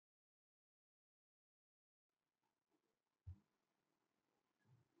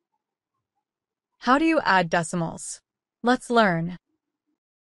How do you add decimals? Let's learn.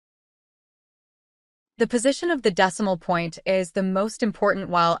 The position of the decimal point is the most important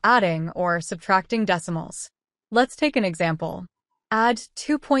while adding or subtracting decimals. Let's take an example. Add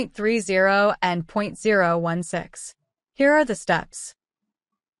 2.30 and 0.016. Here are the steps.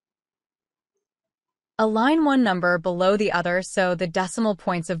 Align one number below the other so the decimal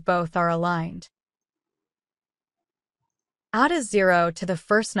points of both are aligned. Add a 0 to the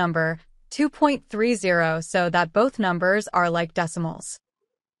first number, 2.30, so that both numbers are like decimals.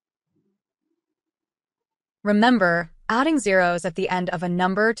 Remember, adding zeros at the end of a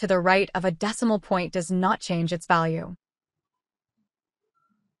number to the right of a decimal point does not change its value.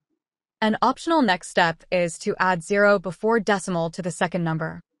 An optional next step is to add 0 before decimal to the second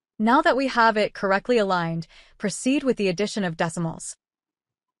number. Now that we have it correctly aligned, proceed with the addition of decimals.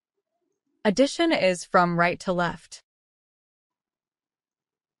 Addition is from right to left.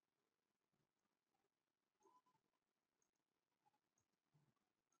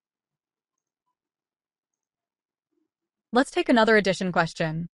 Let's take another addition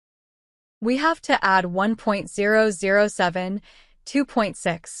question. We have to add 1.007,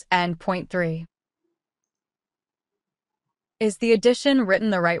 2.6, and 0.3. Is the addition written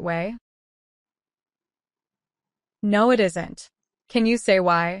the right way? No, it isn't. Can you say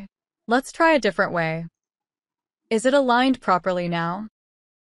why? Let's try a different way. Is it aligned properly now?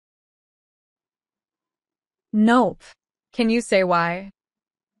 Nope. Can you say why?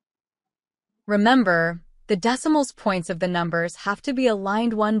 Remember, the decimals points of the numbers have to be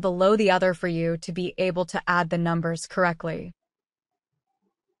aligned one below the other for you to be able to add the numbers correctly.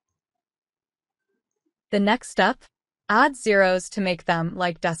 The next step, add zeros to make them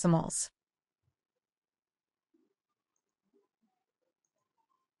like decimals.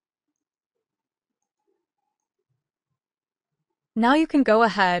 Now you can go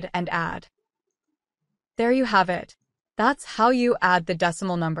ahead and add. There you have it. That's how you add the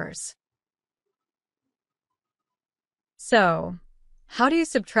decimal numbers. So, how do you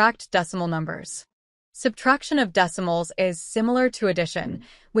subtract decimal numbers? Subtraction of decimals is similar to addition,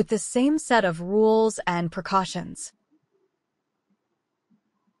 with the same set of rules and precautions.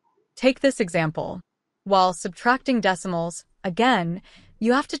 Take this example. While subtracting decimals, again,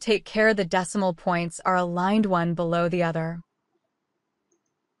 you have to take care the decimal points are aligned one below the other.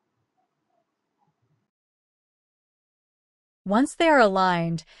 Once they are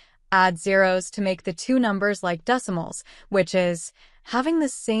aligned, add zeros to make the two numbers like decimals, which is having the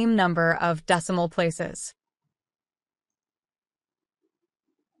same number of decimal places.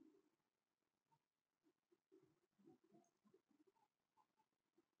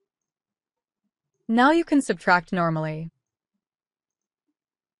 Now you can subtract normally.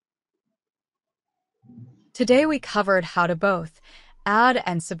 Today we covered how to both add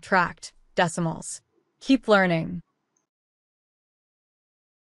and subtract decimals. Keep learning.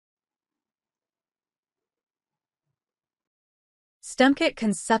 STEMKit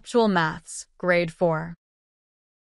Conceptual Maths, Grade 4.